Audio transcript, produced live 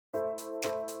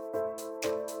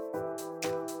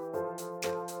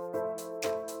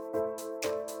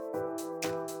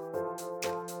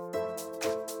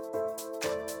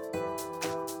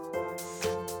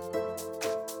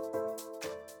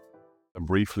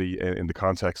briefly in the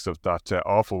context of that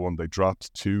awful one they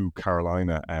dropped to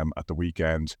Carolina at the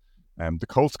weekend. The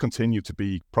Colts continue to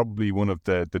be probably one of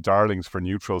the darlings for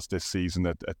neutrals this season,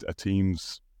 a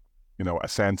team's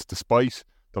ascent, despite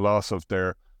the loss of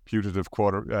their putative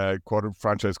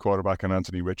franchise quarterback and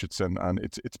Anthony Richardson. And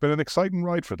it's been an exciting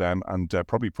ride for them, and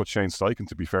probably put Shane Steichen,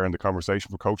 to be fair, in the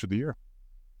conversation for Coach of the Year.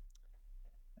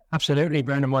 Absolutely.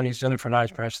 Brendan Money's done it for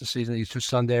large parts of the season. He's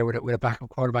just on there with a backup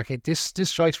quarterback. This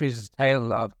strikes me as a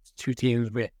tale of two teams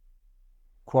with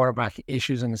quarterback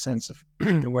issues, in the sense of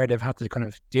where they've had to kind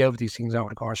of deal with these things over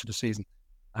the course of the season.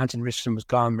 Anthony Richardson was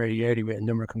gone very early with a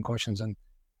number of concussions, and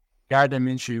Gardner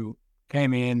Minshew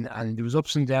came in, and there was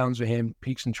ups and downs with him,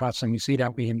 peaks and troughs, and we see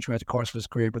that with him throughout the course of his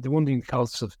career. But the one thing the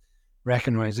Colts have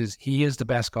recognised is he is the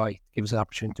best guy to give us an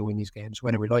opportunity to win these games,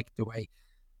 whether we like the way,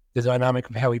 the dynamic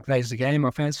of how he plays the game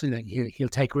offensively. Like he'll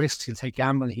take risks, he'll take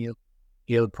gamble,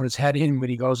 he'll put his head in when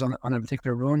he goes on a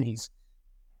particular run.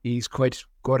 He's quite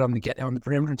good on the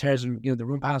perimeter in terms of the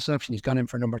run pass option. He's gone in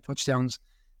for a number of touchdowns,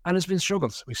 and there's been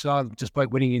struggles. We saw,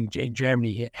 despite winning in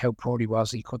Germany, how poor he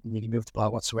was. He couldn't really move the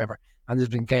ball whatsoever. And there's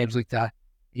been games like that,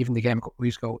 even the game a couple of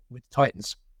weeks ago with the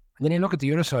Titans. And then you look at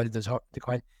the other side of the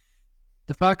coin.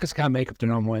 The Falcons can't make up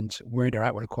their own mind where they're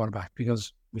at with a quarterback,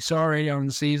 because we saw early on in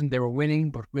the season they were winning,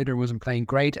 but Ritter wasn't playing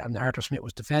great, and Arthur Smith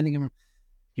was defending him.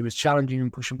 He was challenging him,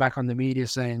 pushing back on the media,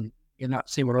 saying, "You're not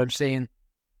seeing what I'm saying."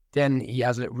 Then he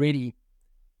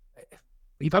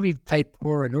probably played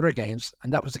poor in other games,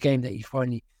 and that was the game that he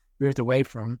finally moved away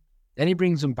from. Then he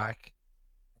brings him back.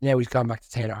 Now he's gone back to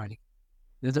Taylor Heineke.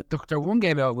 They're one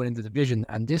game out winning the division,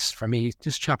 and this, for me,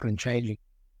 just chopping and changing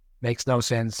makes no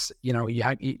sense. You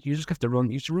just have to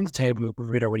run. You should run the table with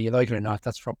Ritter, whether you like it or not.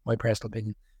 That's from my personal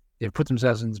opinion. They've put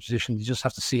themselves in the position. You just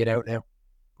have to see it out now.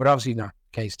 But obviously not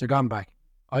the case. They're gone back.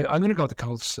 I'm going to go with the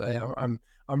Colts. I'm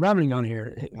rambling on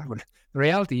here. The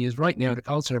reality is, right now, the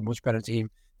Colts are a much better team.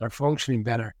 They're functioning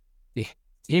better. The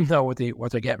team know what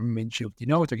they're getting from Minshew. They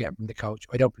know what they're getting from the coach.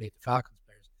 I don't believe the Falcons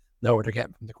players know what they're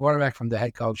getting from the quarterback, from the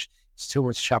head coach. It's too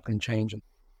much chopping and changing.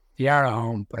 They are at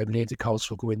home, but I believe the Colts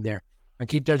will go in there and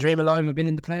keep their dream alive of being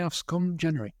in the playoffs come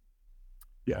January.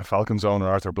 Yeah, Falcons owner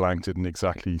Arthur Blank didn't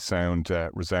exactly sound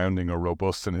resounding or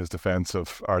robust in his defence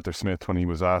of Arthur Smith when he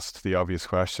was asked the obvious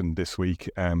question this week.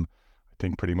 I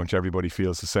think pretty much everybody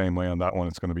feels the same way on that one.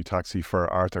 It's going to be taxi for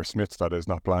Arthur Smith, that is,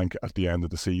 not Blank, at the end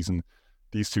of the season.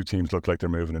 These two teams look like they're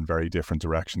moving in very different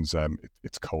directions.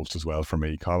 It's Colts as well for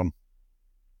me. Colin?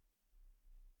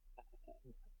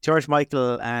 George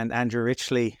Michael and Andrew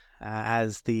Ridgeley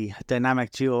as the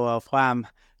dynamic duo of Wham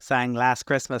sang Last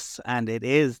Christmas, and it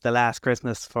is the last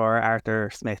Christmas for Arthur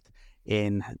Smith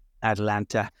in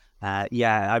Atlanta.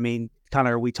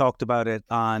 Connor, we talked about it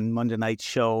on Monday night's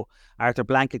show. Arthur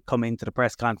Blank had come into the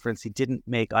press conference. He didn't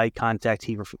make eye contact.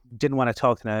 He didn't want to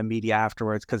talk to the media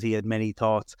afterwards because he had many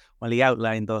thoughts. Well, he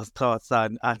outlined those thoughts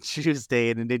on Tuesday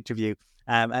in an interview.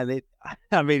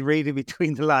 Reading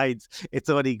between the lines, it's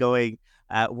only going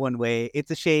one way.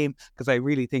 It's a shame, because I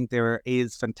really think there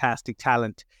is fantastic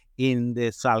talent in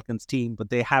this Falcons team, but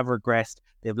they have regressed.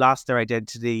 They've lost their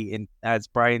identity. As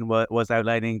Brian was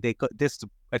outlining, this is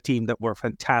a team that were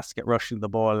fantastic at rushing the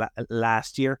ball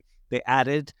last year. They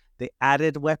added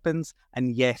weapons,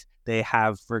 and yet they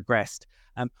have regressed.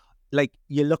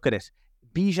 You look at it,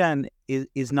 Bijan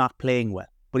is not playing well,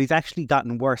 but he's actually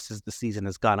gotten worse as the season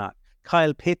has gone on.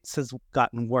 Kyle Pitts has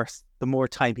gotten worse the more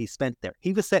time he spent there.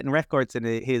 He was setting records in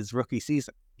his rookie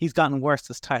season. He's gotten worse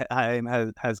as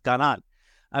time has gone on.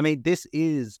 I mean, this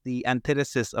is the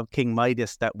antithesis of King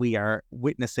Midas that we are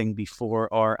witnessing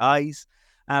before our eyes.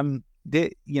 I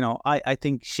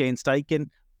think Shane Steichen,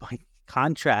 by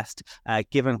contrast,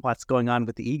 given what's going on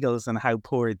with the Eagles and how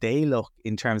poor they look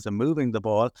in terms of moving the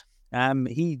ball,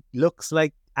 he looks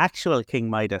like actual King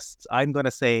Midas. I'm going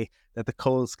to say that the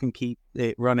Colts can keep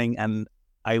it running, and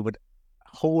I would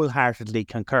wholeheartedly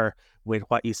concur with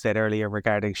what you said earlier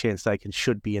regarding Shane Steichen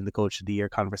should be in the Coach of the Year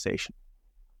conversation.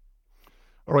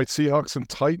 All right, Seahawks and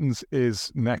Titans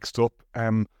is next up.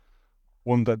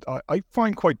 One that I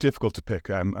find quite difficult to pick.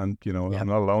 I'm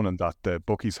not alone in that. The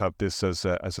bookies have this as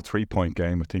a 3-point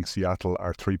game. I think Seattle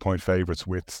are 3-point favourites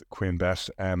with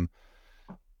QuinnBet.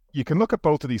 You can look at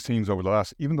both of these teams over the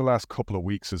last couple of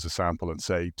weeks as a sample and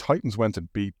say Titans went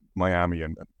and beat Miami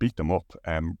and beat them up,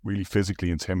 really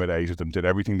physically intimidated them, did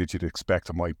everything that you'd expect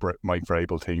a Mike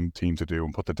Vrabel team to do,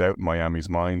 and put the doubt in Miami's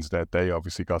minds that they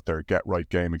obviously got their get-right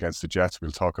game against the Jets.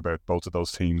 We'll talk about both of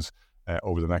those teams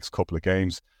over the next couple of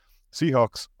games.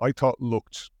 Seahawks, I thought,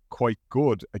 looked quite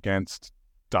good against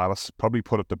Dallas, probably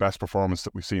put up the best performance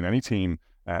that we've seen any team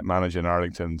manage in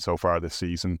Arlington so far this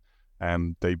season.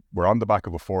 They were on the back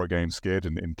of a 4-game skid,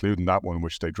 and including that one,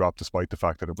 which they dropped despite the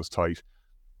fact that it was tight.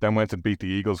 Then went and beat the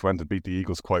Eagles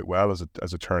quite well, as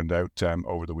it turned out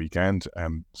over the weekend.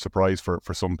 Surprise for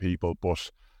some people,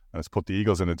 but it's put the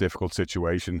Eagles in a difficult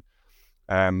situation.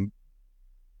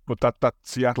 But that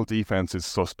Seattle defense is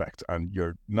suspect, and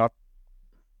you're not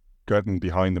getting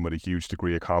behind them with a huge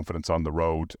degree of confidence on the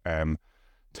road.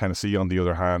 Tennessee, on the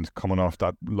other hand, coming off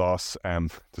that loss,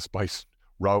 despite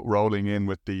rolling in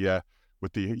with the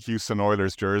Houston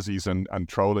Oilers jerseys and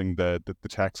trolling the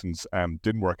Texans,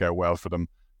 didn't work out well for them.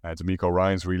 D'Amico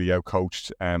Ryans really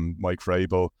outcoached Mike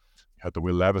Vrabel. Had the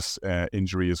Will Levis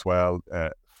injury as well.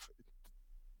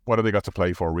 What have they got to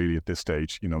play for really at this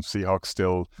stage? Seahawks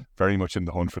still very much in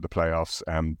the hunt for the playoffs.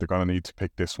 They're going to need to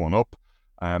pick this one up.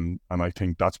 And I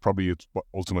think that's probably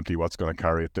ultimately what's going to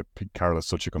carry it. That Pete Carroll is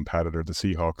such a competitor. The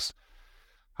Seahawks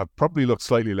have probably looked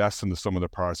slightly less than the sum of the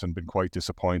parts and been quite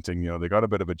disappointing. They got a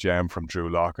bit of a gem from Drew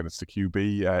Lock, and it's the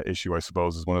QB issue, I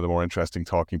suppose, is one of the more interesting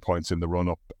talking points in the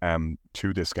run-up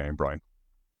to this game, Brian.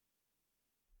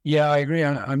 Yeah, I agree.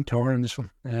 I'm torn on this one.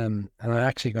 And I'm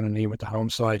actually going to lean with the home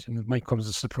side. And it might come as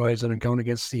a surprise that I'm going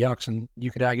against the Seahawks. And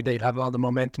you could argue they'd have all the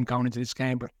momentum going into this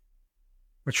game. But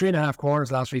for 3.5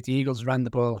 quarters last week, the Eagles ran the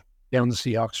ball down the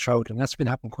Seahawks' throat. And that's been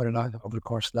happening quite a lot over the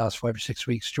course of the last 5 or 6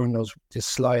 weeks during this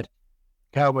slide.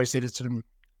 Cowboys did it to them.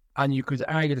 And you could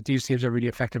argue that these teams are really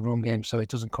effective run games, so it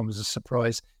doesn't come as a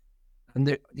surprise. And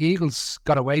the Eagles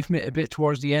got away from it a bit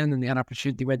towards the end, and they had an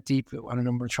opportunity, went deep on a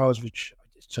number of throws, which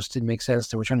just didn't make sense.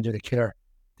 They were trying to do the killer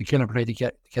play to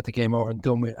get the game over and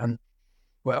done with. And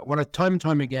time and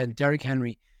time again, Derrick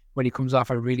Henry, when he comes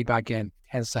off a really bad game,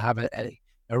 tends to have a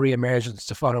re-emergence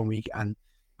the following week. And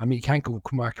I mean, you can't come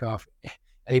back off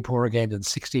any poorer game than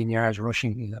 16 yards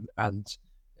rushing and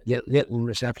little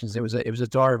receptions. It was a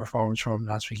dire performance from him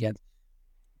last weekend.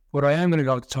 But I am going to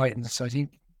go with the Titans. So I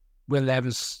think Will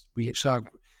Levis, we saw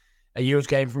a year's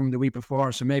game from him the week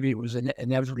before, so maybe it was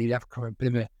inevitably left a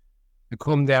bit of a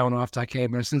come down off that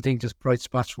game. But I still think there's bright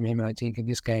spots from him. And I think in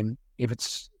this game, if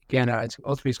it's again,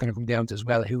 ultimately it's going to come down to as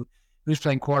well who's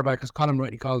playing quarterback. Because Colin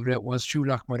rightly called it, was Drew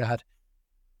Lock might have had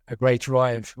a great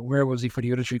drive. Where was he for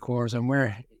the other 3 quarters? And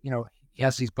where he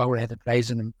has these power-headed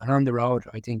plays in him. And on the road,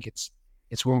 I think it's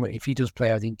one way. If he does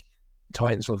play, I think the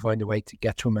Titans will find a way to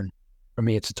get to him. And for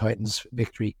me, it's a Titans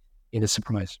victory in a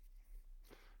surprise.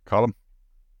 Colin?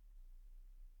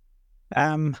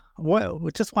 Well,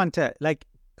 we just want to,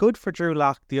 good for Drew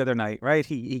Lock the other night, right?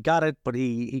 He got it, but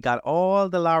he got all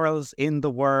the laurels in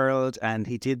the world, and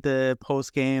he did the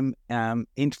post-game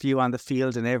interview on the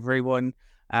field, and everyone,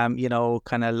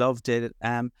 kind of loved it.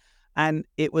 And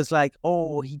it was like,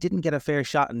 oh, he didn't get a fair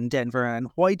shot in Denver, and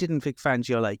why didn't Vic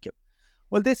Fangio like him?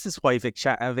 Well, this is why Vic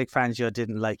Fangio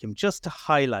didn't like him, just to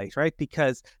highlight, right?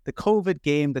 Because the COVID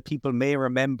game that people may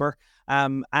remember,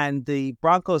 and the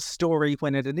Broncos story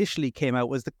when it initially came out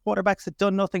was the quarterbacks had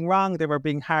done nothing wrong. They were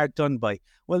being hard done by.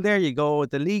 Well, there you go.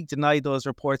 The league denied those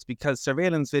reports because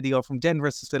surveillance video from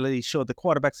Denver's facility showed the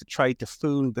quarterbacks had tried to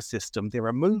fool the system. They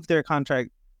removed their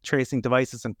contract tracing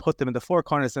devices and put them in the 4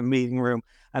 corners of the meeting room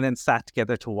and then sat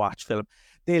together to watch film.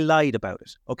 They lied about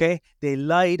it, okay? They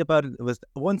lied about it. It was,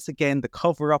 once again, the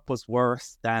cover-up was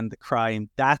worse than the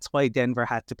crime. That's why Denver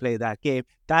had to play that game.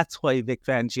 That's why Vic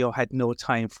Fangio had no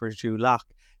time for Drew Lock.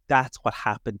 That's what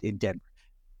happened in Denver.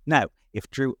 Now,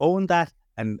 if Drew owned that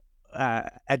and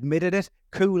admitted it,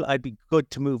 cool, I'd be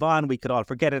good to move on. We could all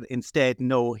forget it. Instead,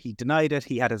 no, he denied it.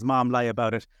 He had his mom lie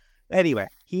about it. Anyway,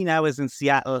 he now is in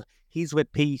Seattle. He's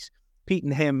with Pete. Pete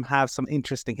and him have some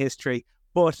interesting history,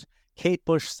 but Kate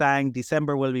Bush sang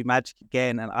December will be magic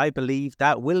again, and I believe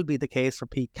that will be the case for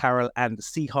Pete Carroll and the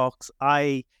Seahawks.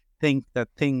 I think that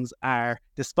things are,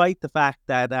 despite the fact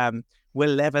that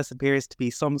Will Levis appears to be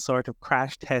some sort of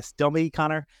crash test dummy,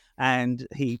 Connor, and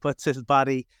he puts his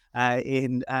body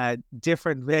in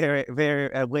different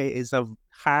ways of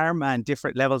harm and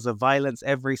different levels of violence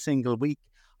every single week.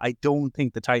 I don't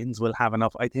think the Titans will have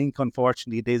enough. I think,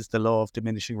 unfortunately, it is the law of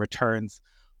diminishing returns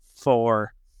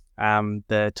for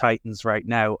the Titans right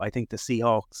now. I think the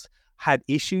Seahawks had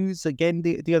issues again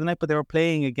the other night, but they were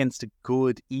playing against a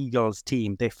good Eagles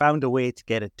team. They found a way to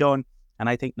get it done, and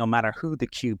I think no matter who the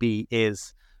QB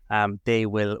is, they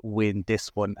will win this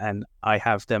one, and I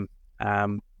have them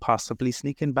possibly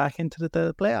sneaking back into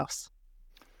the playoffs.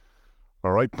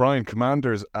 All right, Brian,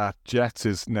 Commanders at Jets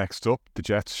is next up. The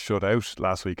Jets shut out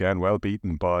last weekend, well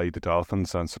beaten by the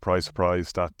Dolphins, and surprise,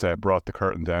 surprise, that brought the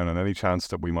curtain down on any chance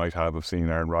that we might have of seeing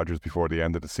Aaron Rodgers before the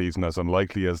end of the season. As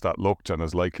unlikely as that looked, and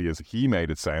as likely as he made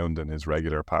it sound in his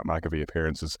regular Pat McAfee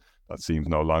appearances, that seems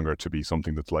no longer to be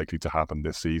something that's likely to happen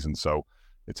this season. So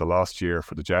It's a lost year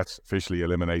for the Jets, officially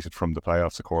eliminated from the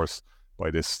playoffs, of course, by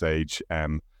this stage.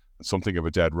 Something of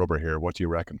a dead rubber here. What do you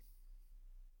reckon?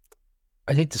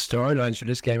 I think the storylines for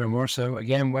this game are more so,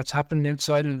 again, what's happening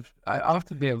outside of off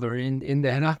the field or in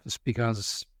the head office,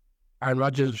 because Aaron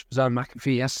Rodgers was on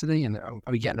McAfee yesterday and are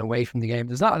we getting away from the game?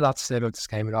 There's not a lot to say about this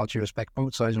game with all due respect.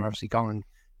 Both sides are obviously going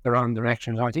the wrong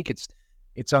direction. I think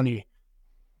it's only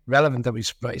relevant that we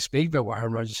speak about what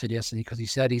Aaron Rodgers said yesterday, because he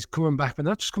said he's coming back, but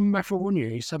not just coming back for 1 year.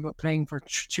 He's talking about playing for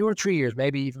 2 or 3 years,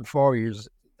 maybe even 4 years.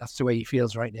 That's the way he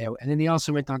feels right now. And then he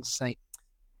also went on to say,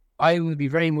 I will be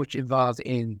very much involved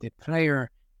in the player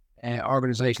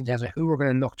organisation in terms of who we're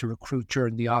going to look to recruit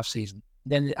during the off season.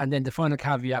 And then the final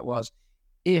caveat was,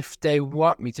 if they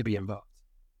want me to be involved.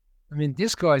 I mean,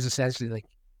 this guy is essentially like,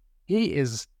 he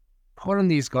is putting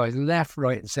these guys left,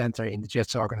 right, and centre in the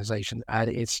Jets organisation, and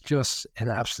it's just an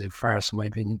absolute farce, in my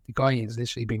opinion. The guy has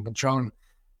literally been controlling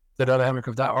the dynamic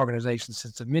of that organisation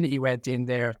since the minute he went in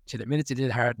there, to the minute he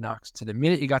did hard knocks, to the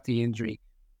minute he got the injury.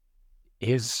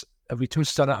 We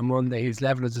touched on it on Monday, his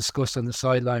level of disgust on the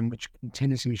sideline, which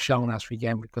continuously was shown last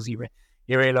weekend, because he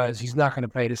realised he's not going to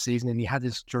play this season, and he had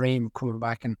this dream of coming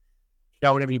back and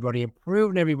showing everybody and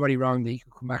proving everybody wrong that he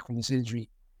could come back from this injury.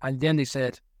 And then he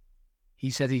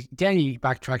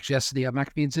backtracks yesterday on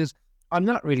McAfee and says, I'm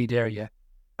not really there yet.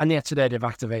 And yet today they've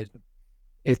activated him.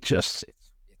 It's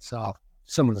all,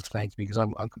 someone explain to me, because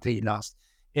I'm completely lost.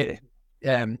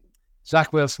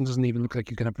 Zach Wilson doesn't even look like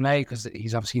he's going to play, because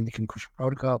he's obviously in the concussion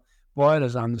protocol. Boyle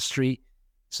is on the street.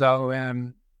 So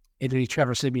it'll be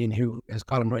Trevor Siemian, who, as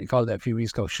Colin rightly called it a few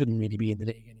weeks ago, shouldn't really be in the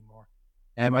league anymore.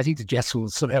 I think the Jets will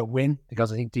somehow win,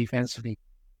 because I think defensively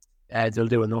they'll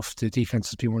do enough. The defense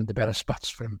has been one of the better spots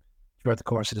for them throughout the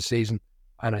course of the season.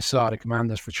 And I saw the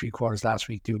Commanders for 3 quarters last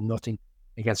week do nothing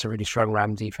against a really strong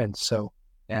Ram defense. So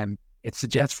it's the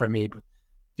Jets for me. But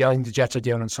the only thing the Jets are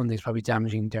doing on Sunday is probably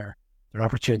damaging their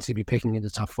opportunity to be picking in the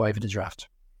top 5 of the draft.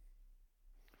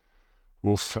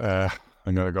 Wolf, I'm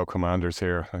going to go Commanders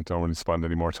here. I don't want to spend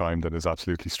any more time than is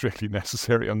absolutely strictly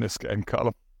necessary on this game,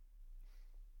 Colin.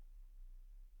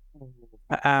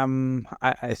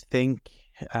 I think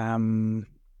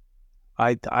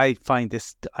I find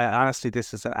this, honestly,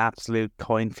 this is an absolute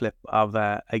coin flip of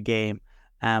a game.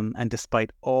 And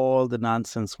despite all the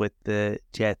nonsense with the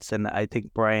Jets, and I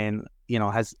think Brian,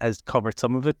 has covered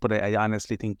some of it, but I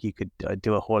honestly think you could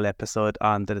do a whole episode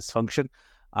on the dysfunction.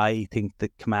 I think the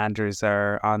Commanders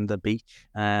are on the beach.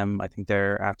 I think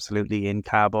they're absolutely in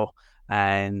Cabo,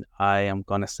 and I am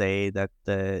going to say that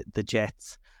the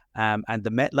Jets and the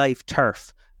MetLife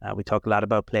turf. We talk a lot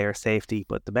about player safety,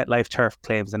 but the MetLife turf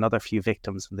claims another few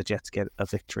victims when the Jets get a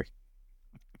victory.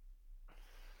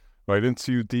 Right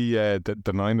into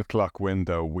the 9 o'clock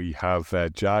window, we have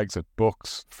Jags at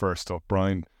Bucs first up.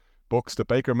 Brian, Bucs, the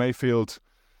Baker Mayfield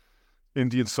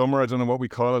Indian summer, I don't know what we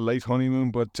call it, late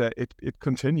honeymoon, but it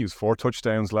continues. 4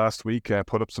 touchdowns last week,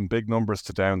 put up some big numbers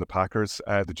to down the Packers.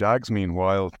 The Jags,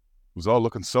 meanwhile, was all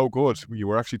looking so good. You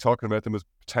were actually talking about them as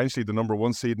potentially the number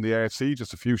 1 seed in the AFC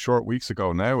just a few short weeks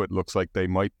ago. Now it looks like they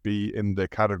might be in the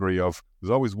category of,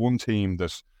 there's always one team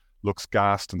that looks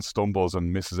gassed and stumbles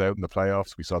and misses out in the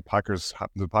playoffs. We saw Packers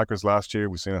happen to the Packers last year.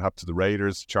 We've seen it happen to the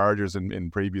Raiders, Chargers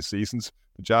in previous seasons.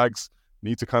 The Jags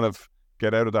need to kind of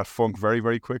get out of that funk very,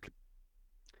 very quickly.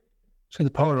 So the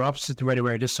polar opposite to where they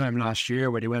were this time last year,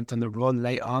 where they went on the run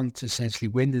late on to essentially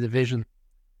win the division,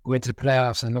 go into the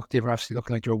playoffs, and they were obviously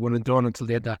looking like they were one and done until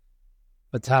they had that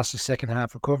fantastic second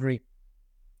half recovery.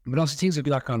 But also things have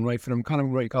not gone right for them. Kind of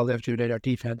what you called after today, their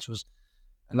defense was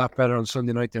a lot better on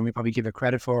Sunday night than we probably give it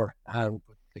credit for.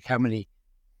 Like how many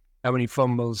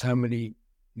fumbles, how many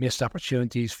missed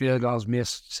opportunities, field goals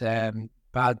missed,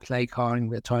 bad play calling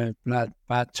with time,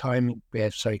 bad timing,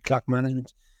 clock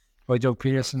management by Doug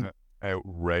Peterson.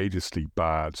 Outrageously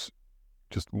bad.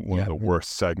 Just one of the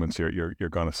worst segments you're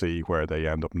going to see, where they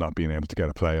end up not being able to get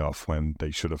a playoff when they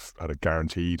should have had a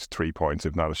guaranteed 3 points,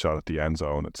 if not a shot at the end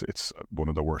zone. It's one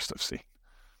of the worst I've seen.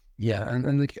 Yeah,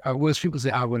 and like most people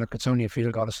say, well, look, it's only a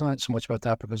field goal. It's not so much about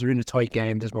that, because they're in a tight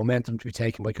game. There's momentum to be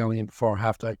taken by going in before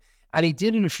halftime. And he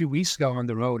did it a few weeks ago on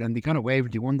the road, and they kind of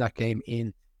wavered. He won that game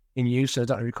in Houston. I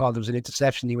don't recall, there was an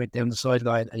interception. He went down the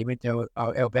sideline, and he went down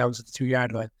out bounds at the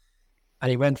 2-yard line. And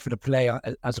he went for the play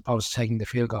as opposed to taking the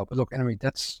field goal. But look, anyway,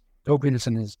 that's Doug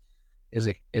Peterson is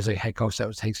a head coach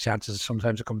that takes chances.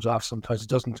 Sometimes it comes off, sometimes it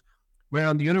doesn't. Where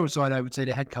on the other side, I would say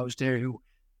the head coach there, who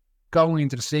going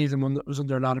into the season was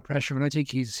under a lot of pressure, and I think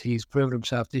he's proven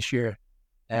himself this year.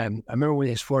 I remember when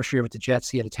his first year with the Jets,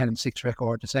 he had a 10-6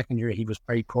 record. The second year, he was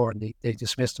very poor, and they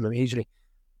dismissed him immediately.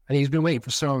 And he's been waiting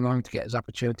for so long to get his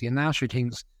opportunity. And last year,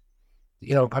 things,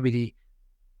 probably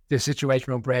the situation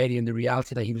around Brady and the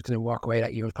reality that he was going to walk away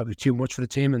that year was probably too much for the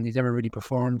team, and he never really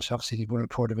performed. So obviously, he won a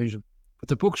poor division. But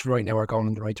the Bucs right now are going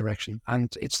in the right direction.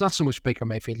 And it's not so much Baker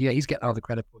Mayfield. Yeah, he's getting all the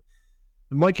credit. But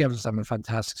Mike Evans is having a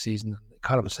fantastic season.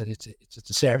 Colin said it's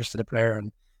a service to the player.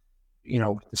 And, you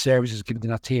know, the service is given to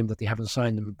that team that they haven't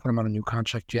signed them and put him on a new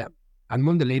contract yet. And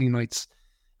one of the leading nights,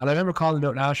 and I remember calling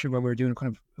out last year when we were doing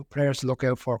kind of players to look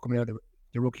out for coming out of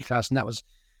the rookie class, and that was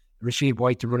Rashid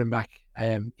White, the running back.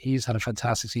 He's had a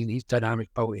fantastic season. He's dynamic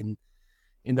both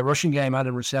in the rushing game and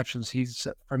in receptions. He's,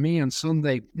 for me on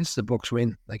Sunday, this is a Bucs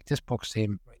win. Like, this Bucs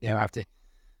team right now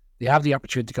they have the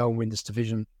opportunity to go and win this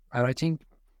division. And I think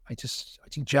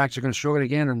Jags are going to struggle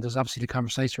again. And there's obviously the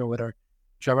conversation whether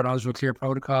Trevor Lawrence will clear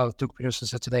protocol. Doug Peterson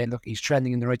said today, look, he's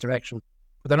trending in the right direction,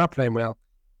 but they're not playing well.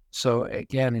 So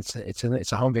again, it's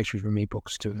a home victory for me,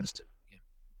 Bucs too.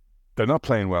 They're not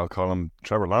playing well, Colin.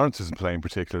 Trevor Lawrence isn't playing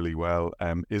particularly well.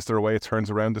 Is there a way it turns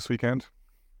around this weekend?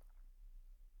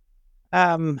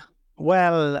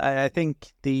 Well, I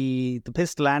think the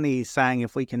Pistol Annie sang,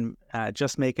 if we can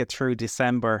just make it through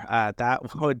December,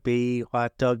 that would be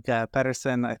what Doug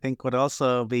Peterson, I think, would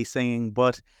also be singing.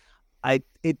 But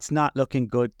it's not looking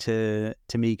good to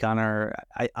me, Connor.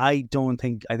 I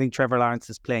think Trevor Lawrence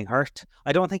is playing hurt.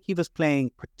 I don't think he was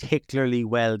playing particularly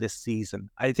well this season.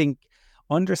 I think,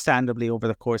 understandably, over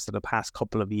the course of the past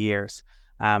couple of years,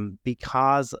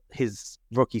 because his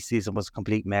rookie season was a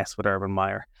complete mess with Urban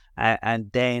Meyer.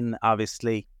 And then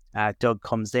obviously Doug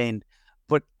comes in,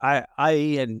 but I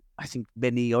and I think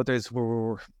many others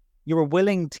you were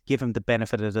willing to give him the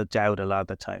benefit of the doubt a lot of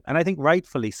the time, and I think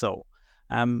rightfully so.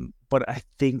 But I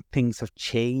think things have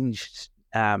changed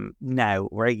now,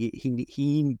 right?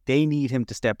 They need him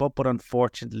to step up, but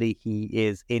unfortunately he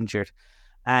is injured,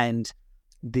 and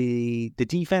the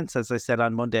defense, as I said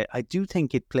on Monday, I do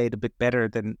think it played a bit better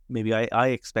than maybe I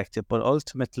expected, but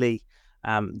ultimately.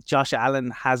 Josh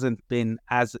Allen hasn't been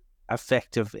as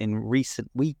effective in recent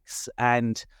weeks,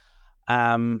 and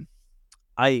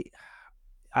I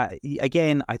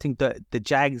think that the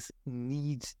Jags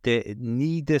need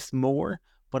this more,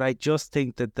 but I just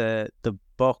think that the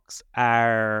Bucs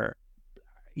are,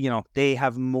 they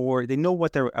have more, they know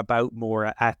what they're about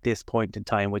more at this point in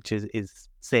time, which is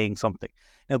saying something.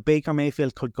 Now, Baker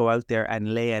Mayfield could go out there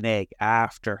and lay an egg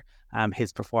after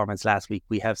his performance last week.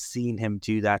 We have seen him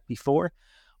do that before,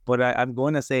 but I'm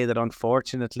going to say that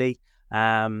unfortunately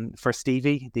for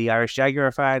Stevie, the Irish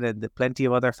Jaguar fan, and the plenty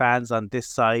of other fans on this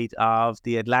side of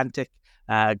the Atlantic,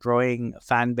 growing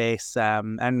fan base,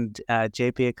 and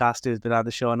JP Acosta has been on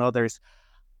the show and others,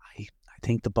 I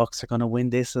think the Bucs are going to win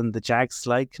this and the Jags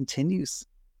slide continues.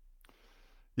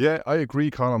 Yeah, I agree,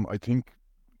 Colin. I think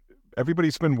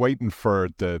everybody's been waiting for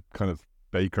the kind of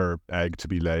Baker egg to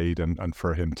be laid and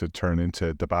for him to turn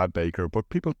into the bad Baker, but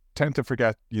people tend to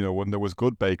forget, when there was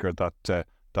good Baker, that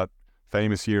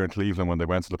famous year in Cleveland when they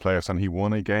went to the playoffs and he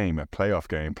won a playoff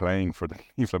game playing for the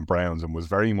Cleveland Browns and was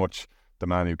very much the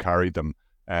man who carried them.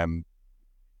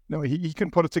 He can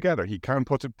put it together. He can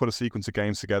put a sequence of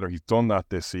games together. He's done that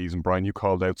this season. Brian, you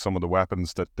called out some of the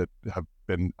weapons that have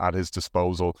been at his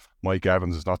disposal. Mike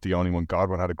Evans is not the only one.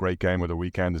 Godwin had a great game over the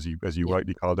weekend, as you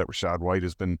rightly called out. Rashad White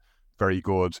has been very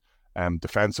good.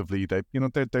 Defensively,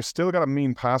 they've still got a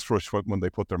mean pass rush when they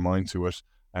put their mind to it.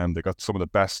 They got some of the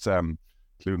best,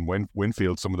 including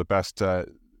Winfield, some of the best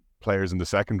players in the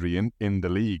secondary in the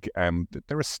league.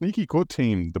 They're a sneaky good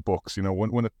team, the Bucs.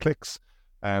 When it clicks,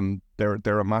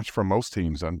 they're a match for most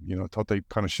teams. And I thought they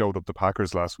kind of showed up the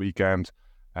Packers last weekend.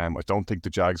 I don't think the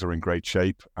Jags are in great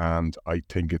shape, and I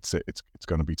think it's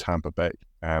going to be Tampa Bay.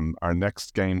 Our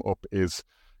next game up is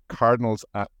Cardinals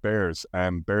at Bears.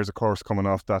 Bears, of course, coming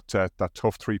off that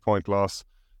tough 3-point loss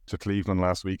to Cleveland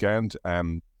last weekend.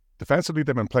 Defensively,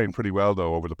 they've been playing pretty well,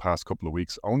 though, over the past couple of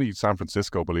weeks. Only San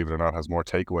Francisco, believe it or not, has more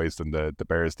takeaways than the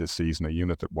Bears this season, a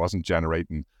unit that wasn't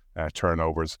generating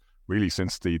turnovers really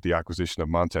since the acquisition of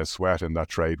Montez Sweat in that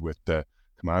trade with the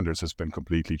Commanders has been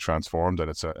completely transformed, and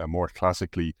it's a more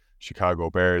classically Chicago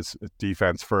Bears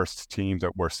defense first team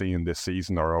that we're seeing this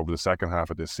season, or over the second half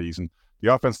of this season.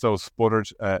 The offense, though, sputtered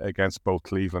against both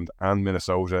Cleveland and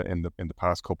Minnesota in the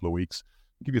past couple of weeks.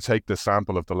 I'll give you take the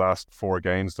sample of the last 4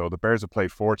 games, though. The Bears have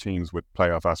played 4 teams with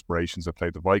playoff aspirations. They've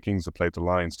played the Vikings, they've played the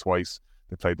Lions twice,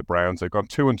 they've played the Browns. They've gone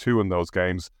 2-2 in those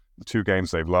games. The 2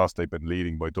 games they've lost, they've been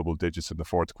leading by double digits in the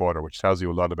fourth quarter, which tells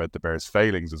you a lot about the Bears'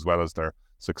 failings as well as their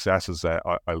successes,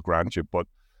 I'll grant you. But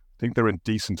I think they're in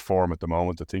decent form at the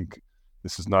moment. I think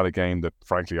this is not a game that,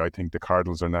 frankly, I think the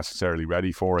Cardinals are necessarily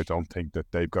ready for. I don't think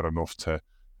that they've got enough to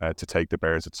take the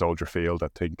Bears at Soldier Field. I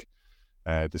think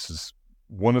this is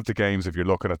one of the games, if you're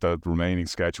looking at the remaining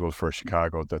schedule for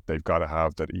Chicago, that they've got to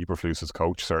have, that Eberflus's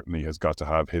coach certainly has got to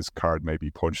have his card maybe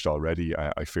punched already.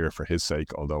 I fear for his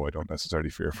sake, although I don't necessarily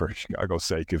fear for Chicago's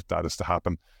sake if that is to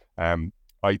happen.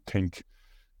 I think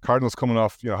Cardinals coming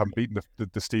off, having beaten the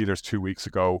Steelers 2 weeks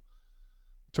ago,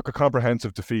 took a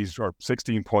comprehensive defeat or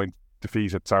 16-point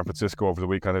defeat at San Francisco over the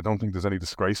weekend. I don't think there's any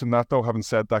disgrace in that, though. Having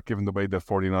said that, given the way the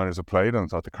 49ers have played, and I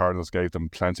thought the Cardinals gave them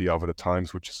plenty of it at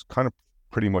times, which is kind of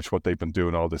pretty much what they've been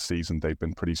doing all this season. They've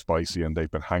been pretty spicy and they've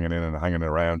been hanging in and hanging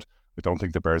around. I don't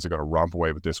think the Bears are going to romp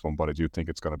away with this one, but I do think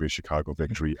it's going to be a Chicago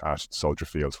victory at Soldier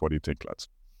Field. What do you think, lads?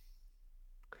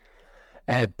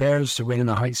 Bears to win in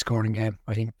a high-scoring game.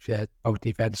 I think both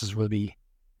defenses will be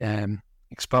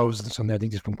exposed on Sunday. I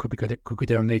think this one could go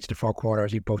down late to the fourth quarter. I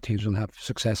think both teams will have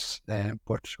success,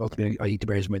 but ultimately I think the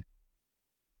Bears win.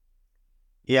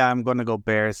 Yeah, I'm going to go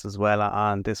Bears as well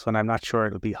on this one. I'm not sure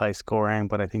it'll be high scoring,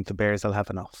 but I think the Bears will have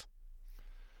enough.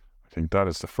 I think that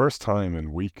is the first time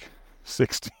in week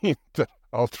 16 that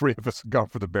all three of us have gone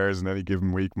for the Bears in any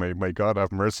given week. May God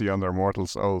have mercy on their mortal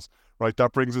souls. Right,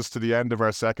 that brings us to the end of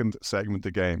our second segment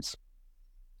of games.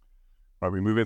 Right, we move in.